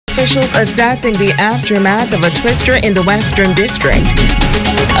officials assessing the aftermath of a twister in the Western District.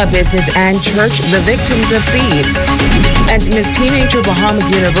 A business and church, the victims of thieves. And Miss Teenager Bahamas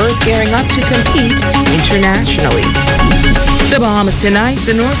Universe gearing up to compete internationally. The Bahamas Tonight,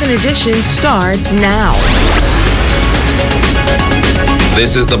 the Northern Edition, starts now.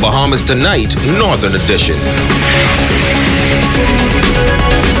 This is the Bahamas Tonight, Northern Edition.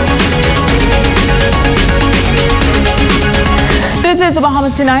 This is the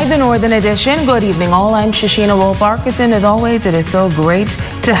Bahamas Tonight, the Northern Edition. Good evening, all. I'm Shashina Wolf-Arkinson. As always, it is so great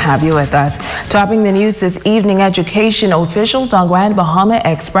to have you with us. Topping the news this evening, education officials on Grand Bahama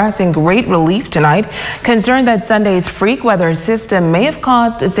expressing great relief tonight, concerned that Sunday's freak weather system may have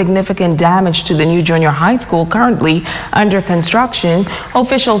caused significant damage to the new junior high school currently under construction.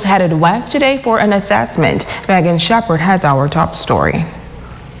 Officials headed west today for an assessment. Megan Shepard has our top story.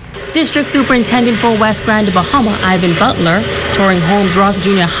 District Superintendent for West Grand Bahama, Ivan Butler, touring Holmes Rock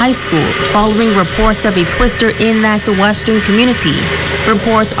Junior High School following reports of a twister in that western community.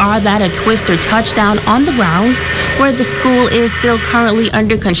 Reports are that a twister touched down on the grounds where the school is still currently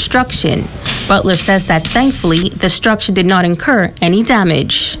under construction. Butler says that thankfully the structure did not incur any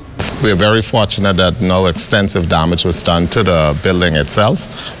damage. We are very fortunate that no extensive damage was done to the building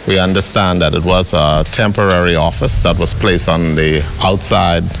itself. We understand that it was a temporary office that was placed on the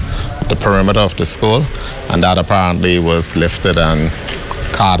outside, the perimeter of the school, and that apparently was lifted and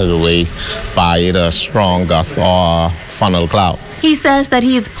carted away by either a strong gust or a funnel cloud. He says that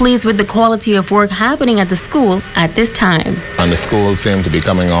he is pleased with the quality of work happening at the school at this time. And the school seemed to be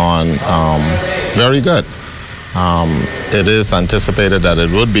coming on very good. It is anticipated that it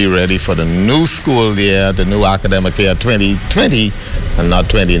would be ready for the new school year, the new academic year 2020 and not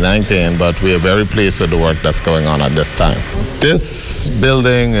 2019, but we are very pleased with the work that's going on at this time. This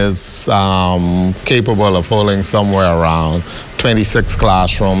building is capable of holding somewhere around 26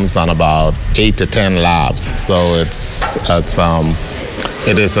 classrooms and about 8 to 10 labs. So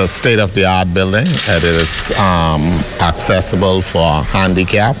it is a state-of-the-art building. It is accessible for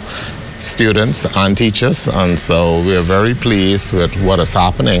handicap students and teachers, and so we are very pleased with what is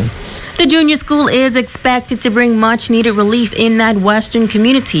happening. The junior school is expected to bring much needed relief in that western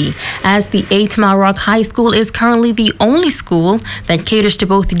community, as the 8 Mile Rock High School is currently the only school that caters to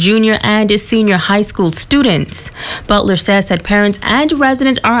both junior and senior high school students. Butler says that parents and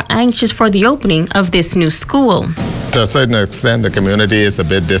residents are anxious for the opening of this new school. To a certain extent, the community is a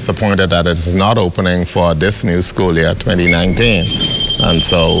bit disappointed that it is not opening for this new school year 2019. And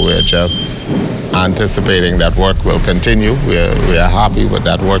so we're just anticipating that work will continue. We are happy with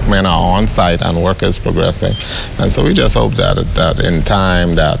that workmen are on site and work is progressing. And so we just hope that in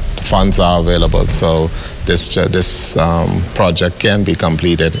time that funds are available so this project can be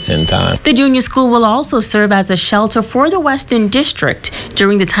completed in time. The junior school will also serve as a shelter for the Western District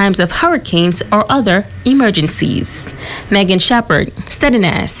during the times of hurricanes or other emergencies. Megan Shepard,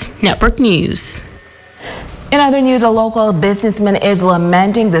 STEDNS Network News. In other news, a local businessman is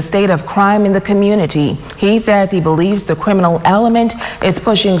lamenting the state of crime in the community. He says he believes the criminal element is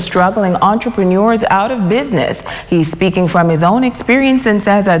pushing struggling entrepreneurs out of business. He's speaking from his own experience and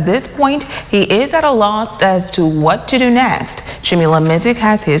says at this point he is at a loss as to what to do next. Shamila Mizik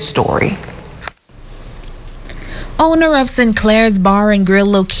has his story. Owner of Sinclair's Bar and Grill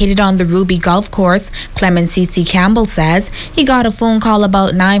located on the Ruby Golf Course, Clement C.C. Campbell says he got a phone call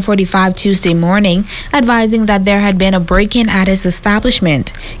about 9:45 Tuesday morning advising that there had been a break-in at his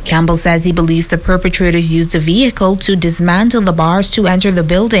establishment. Campbell says he believes the perpetrators used a vehicle to dismantle the bars to enter the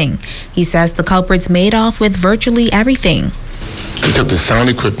building. He says the culprits made off with virtually everything. They took the sound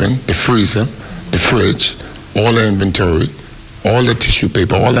equipment, the freezer, the fridge, all the inventory, all the tissue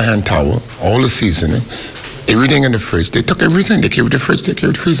paper, all the hand towel, all the seasoning, everything in the fridge. They took everything. They carried the fridge, they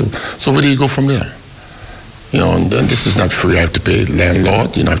carried the freezer. So where do you go from there? You know, and this is not free. I have to pay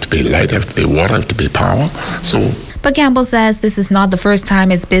landlord, I have to pay light, I have to pay water, I have to pay power. But Campbell says this is not the first time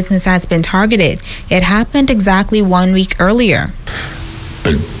his business has been targeted. It happened exactly 1 week earlier.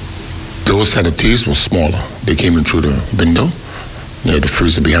 But those set of thieves were smaller. They came in through the window, near the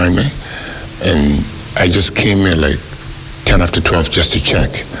freezer behind me, and I just came in like 10 after 12 just to check.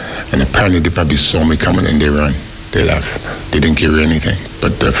 And apparently they probably saw me coming and they ran. They left. They didn't carry anything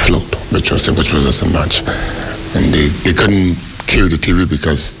but the float, which was a match. And they couldn't carry the TV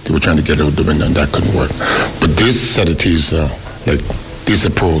because they were trying to get out the window and that couldn't work. But this set of thieves are these are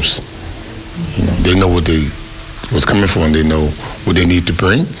pros. They know what they was coming for and they know what they need to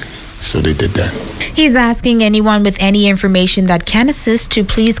bring. So they did that. He's asking anyone with any information that can assist to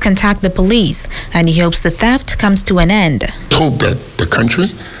please contact the police, and he hopes the theft comes to an end. Hope that the country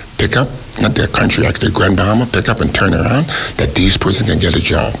pick up, not their country, actually Grand Bahama, pick up and turn around, that these persons can get a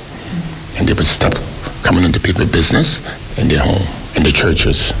job. and they would stop coming into people's business in their home, in the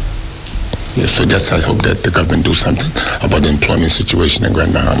churches. Yeah, so I hope that the government do something about the employment situation in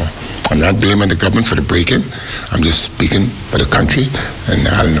Grand Bahama. I'm not blaming the government for the break-in. I'm just speaking for the country and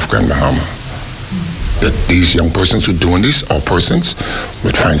the island of Grand Bahama. That these young persons who are doing this, all persons,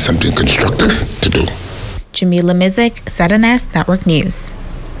 would find something constructive to do. Jamila Mizik, ZNS Network News.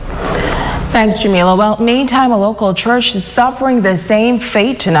 Thanks, Jamila. Well, meantime, a local church is suffering the same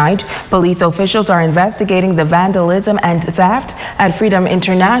fate tonight. Police officials are investigating the vandalism and theft at Freedom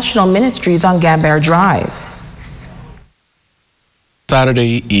International Ministries on Gambier Drive.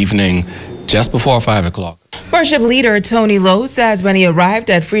 Saturday evening, just before 5 o'clock. Worship leader Tony Lowe says when he arrived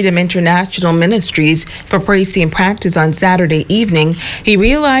at Freedom International Ministries for praise team practice on Saturday evening, he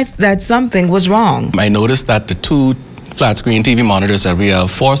realized that something was wrong. I noticed that the two flat screen TV monitors that we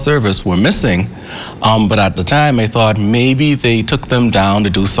have for service were missing, but at the time I thought maybe they took them down to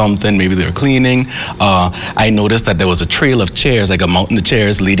do something, maybe they were cleaning. I noticed that there was a trail of chairs, like a mountain of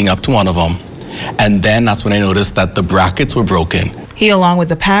chairs leading up to one of them, and then that's when I noticed that the brackets were broken. He, along with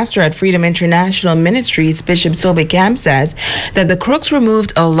the pastor at Freedom International Ministries, Bishop Sobe Camp, says that the crooks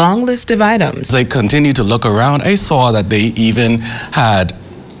removed a long list of items. As I continued to look around, I saw that they even had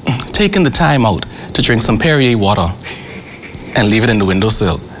taken the time out to drink some Perrier water and leave it in the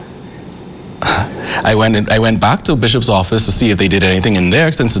windowsill. I went back to Bishop's office to see if they did anything in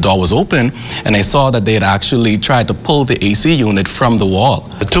there since the door was open, and I saw that they had actually tried to pull the AC unit from the wall.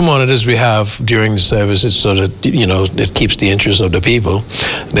 The two monitors we have during the service is so that, you know, it keeps the interest of the people.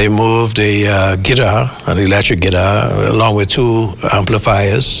 They moved a guitar, an electric guitar, along with two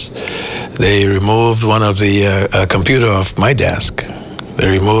amplifiers. They removed one of the computer off my desk. They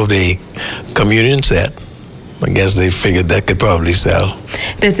removed a communion set. I guess they figured that could probably sell.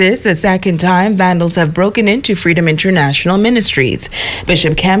 This is the second time vandals have broken into Freedom International Ministries.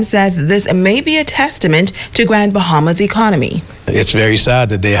 Bishop Kemp says this may be a testament to Grand Bahama's economy. It's very sad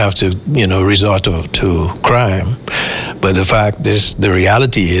that they have to, you know, resort to crime. But the fact is, the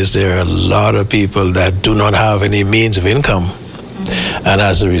reality is there are a lot of people that do not have any means of income. And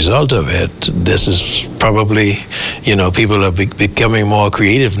as a result of it, this is probably, you know, people are becoming more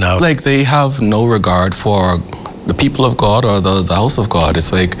creative now. Like they have no regard for the people of God or the house of God.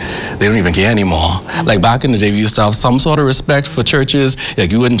 It's like they don't even care anymore. Like back in the day, we used to have some sort of respect for churches.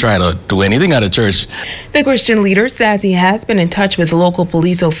 Like you wouldn't try to do anything at a church. The Christian leader says he has been in touch with local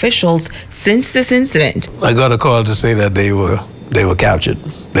police officials since this incident. I got a call to say that they were captured.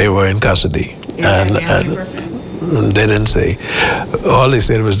 They were in custody. They didn't say. All they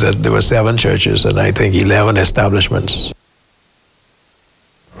said was that there were 7 churches and I think 11 establishments.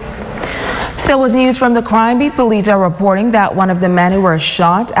 Still with news from the crime beat, police are reporting that one of the men who were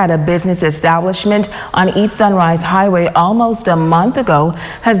shot at a business establishment on East Sunrise Highway almost a month ago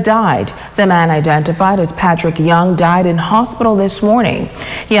has died. The man, identified as Patrick Young, died in hospital this morning.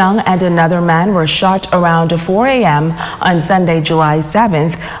 Young and another man were shot around 4 a.m. on Sunday, July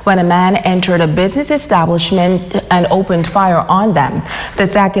 7th, when a man entered a business establishment and opened fire on them. The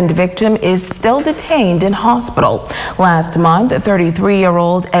second victim is still detained in hospital. Last month,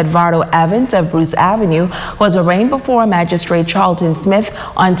 33-year-old Eduardo Evans of Bruce Avenue was arraigned before Magistrate Charlton Smith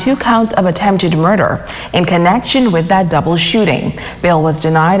on 2 counts of attempted murder in connection with that double shooting. Bail was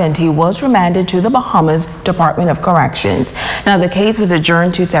denied and he was remanded to the Bahamas Department of Corrections. Now, the case was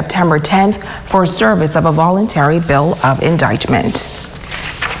adjourned to September 10th for service of a voluntary bill of indictment.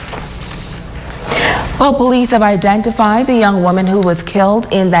 Well, police have identified the young woman who was killed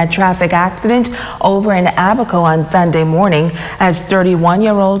in that traffic accident over in Abaco on Sunday morning as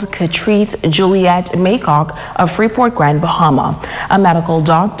 31-year-old Catrice Juliette Maycock of Freeport, Grand Bahama. A medical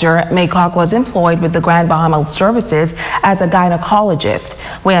doctor, Maycock was employed with the Grand Bahama Services as a gynecologist.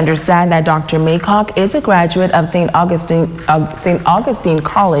 We understand that Dr. Maycock is a graduate of St. Augustine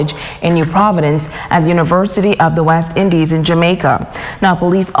College in New Providence and the University of the West Indies in Jamaica. Now,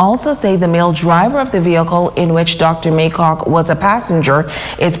 police also say the male driver of the vehicle in which Dr. Maycock was a passenger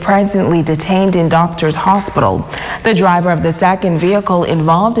is presently detained in Doctors Hospital. The driver of the second vehicle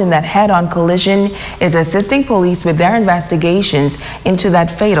involved in that head-on collision is assisting police with their investigations into that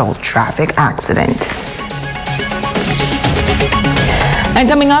fatal traffic accident. And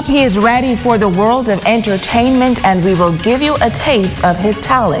coming up, he is ready for the world of entertainment, and we will give you a taste of his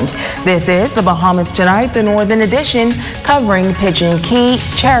talent. This is the Bahamas Tonight, the Northern Edition, covering Pigeon Key,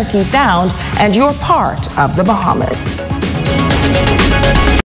 Cherokee Sound, and your part of the Bahamas.